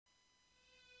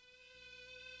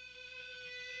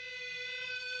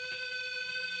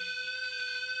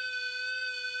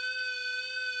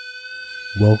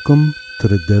Welcome to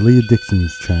the Deadly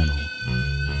Addictions channel.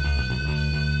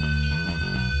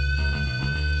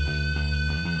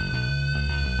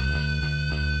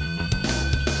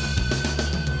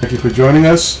 Thank you for joining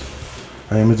us.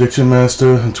 I am Addiction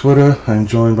Master on Twitter. I am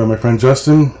joined by my friend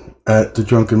Justin at The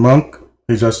Drunken Monk.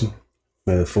 Hey Justin.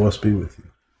 May the force be with you.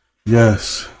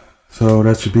 Yes, so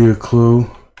that should be a clue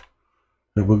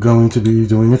that we're going to be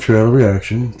doing a trailer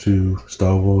reaction to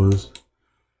Star Wars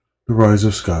The Rise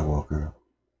of Skywalker.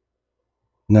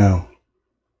 Now,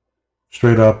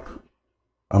 straight up,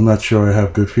 I'm not sure I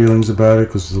have good feelings about it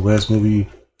because the last movie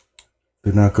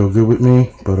did not go good with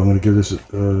me, but I'm going to give this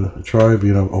a try,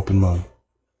 being an open mind.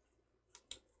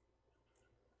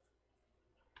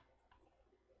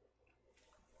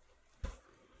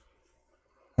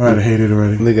 Alright, I hate it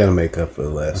already. They gotta make up for the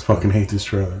last I fucking hate this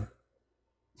trailer.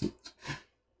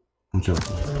 I'm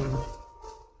joking.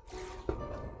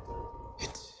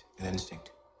 It's an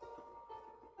instinct.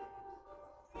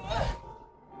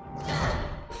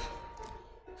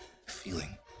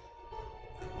 Feeling.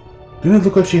 Didn't it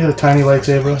look like she had a tiny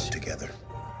lightsaber? Together.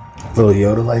 Little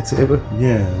Yoda lightsaber?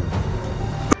 Yeah.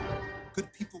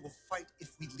 Good people will fight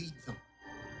if we lead them.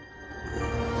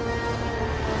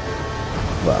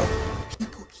 Wow.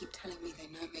 People keep telling me they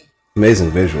know me.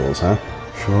 Amazing visuals, huh?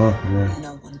 Sure, yeah.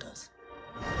 No one does.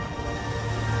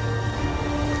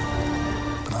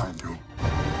 But I do.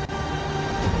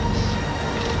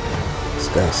 This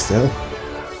guy still?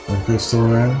 Are you still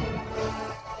around?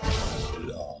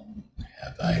 Long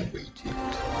have I waited.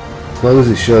 As long as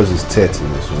he shows his tits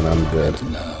in this one, I'm good.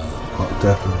 Now Oh,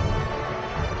 definitely.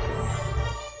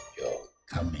 you're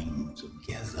coming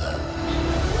together.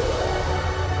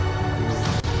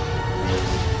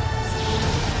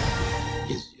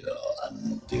 Is your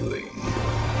undoing.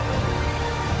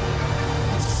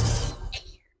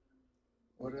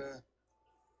 What are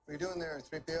you doing there,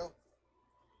 3PO?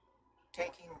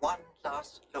 Taking one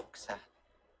last look, sir.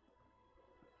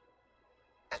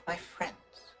 At my friends.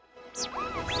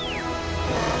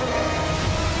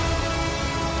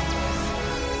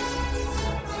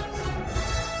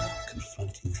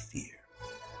 Confronting fear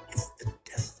is the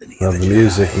destiny Love of the a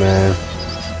music, Jedi. man.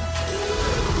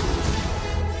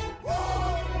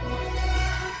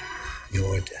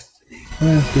 Your destiny.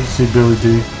 Yeah, good to see Billy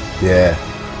D. Yeah.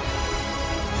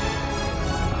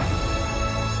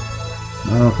 I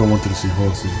don't know if I wanted to see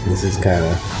horses. This is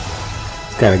kinda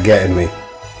getting me.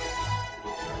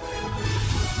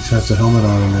 He has a helmet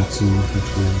on in that scene.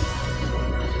 That's weird.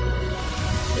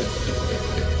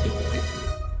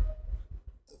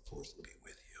 The Force will be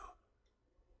with you.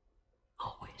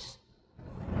 Always.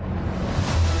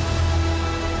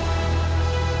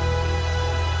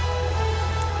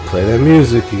 Play that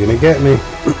music, you're gonna get me.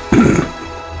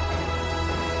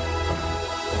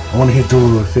 I want to hear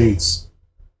Duel of the Fates.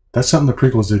 That's something the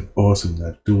prequels did awesome.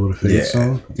 That Duel of the Fates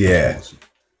song. Yeah. Awesome.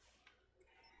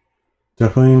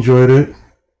 Definitely enjoyed it.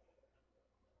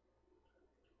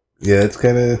 Yeah, it's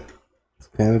kinda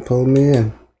pulling me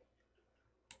in.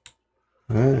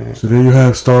 Alright. So there you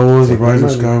have Star Wars: The Take Rise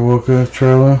of my money. Skywalker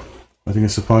trailer. I think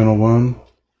it's the final one.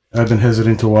 I've been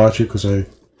hesitant to watch it because I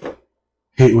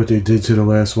hate what they did to the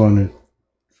last one.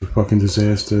 It's a fucking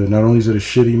disaster. Not only is it a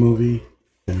shitty movie,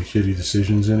 and shitty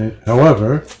decisions in it.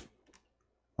 However,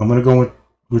 I'm gonna go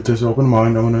with this open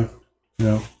mind. I'm gonna,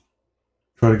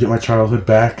 try to get my childhood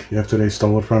back after they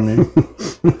stole it from me.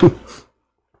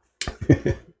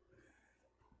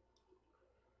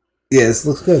 Yeah, this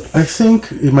looks good. I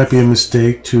think it might be a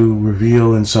mistake to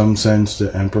reveal, in some sense,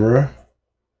 the Emperor.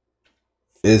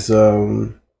 Is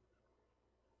Luke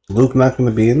not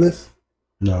gonna be in this?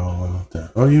 No, I don't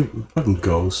think. Oh, you fucking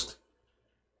ghost.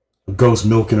 A ghost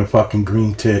milking a fucking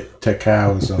green tit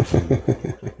cow or something.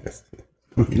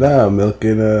 No,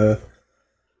 milking the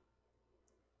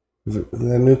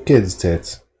new kid's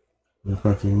tits. The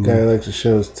fucking, Guy likes to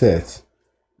show his tits.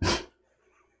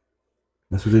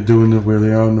 that's what they do where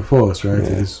they are in the Force, right? Yeah.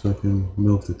 They just fucking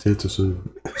milk the tits of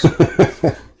some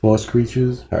Force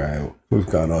creatures. Alright, we've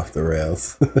gone off the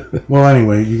rails. Well,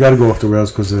 anyway, you gotta go off the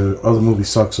rails because the other movie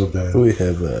sucks so bad.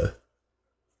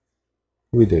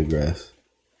 We digress.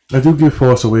 I do give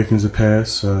Force Awakens a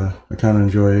pass. I kind of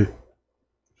enjoy it.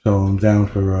 So I'm down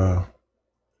for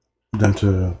them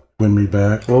to win me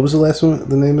back. What was the last one?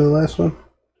 The name of the last one?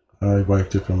 I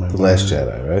wiped it from my The mind. Last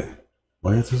Jedi, right?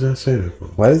 Why does that say that for?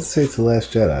 Why does it say it's the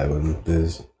Last Jedi when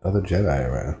there's other Jedi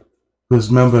around? Because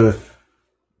remember,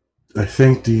 I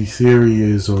think the theory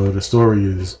is, or the story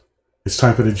is, it's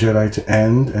time for the Jedi to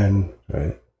end, and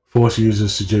Right. Force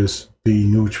users to just be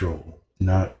neutral,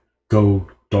 not go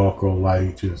dark or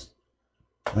light. Just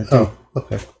I think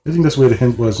Okay. that's where the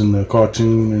hint was in the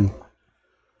cartoon, and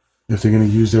if they're going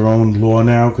to use their own lore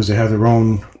now, because they have their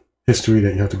own history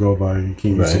that you have to go by. You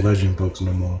can't use the legend books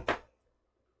no more.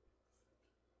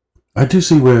 I do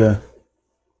see where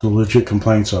the legit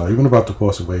complaints are, even about The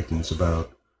Force Awakens,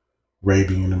 about Rey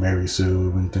being a Mary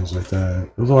Sue and things like that.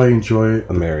 Although I enjoy it.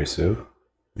 A Mary Sue?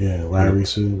 Yeah, Larry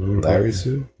Sue. Larry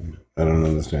Sue? I don't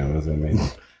understand. What does that mean?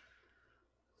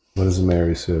 What is a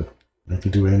Mary Sue? They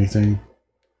can do anything.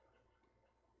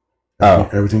 Oh.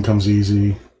 Everything comes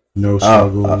easy. No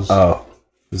struggles.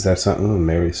 Is that something? A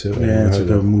Mary Sue? Yeah, it's like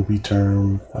a movie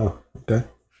term. Oh, okay.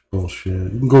 Bullshit.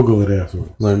 You can Google it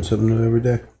afterwards. Learn something new every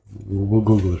day. We'll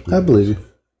Google it. I believe you.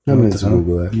 I need to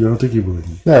Google that. You don't think you believe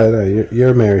me? No, you're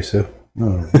a Mary Sue.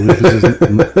 No, belief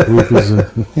is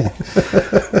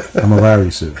I'm a Larry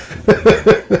Sue.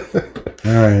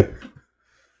 Alright.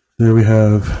 There we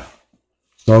have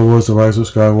Star Wars The Rise of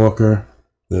Skywalker.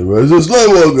 The Rise of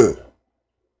Skywalker!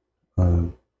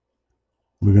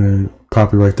 We're going to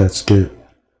copyright that skit.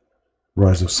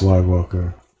 Rise of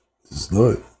Skywalker.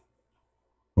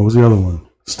 What was the other one?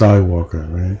 Skywalker,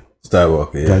 right?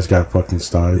 Skywalker, yeah. Guy's got fucking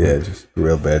style. Yeah, just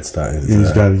real bad style. And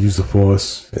he's got to use the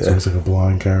Force. Yeah. So he's like a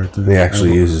blind character. He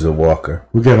actually uses a walker.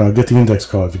 I'll get the index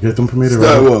cards. You get them for me to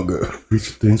Skywalker.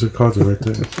 Reach the index cards are right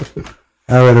there.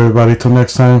 Alright, everybody. Till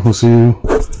next time. We'll see you.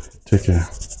 Take care.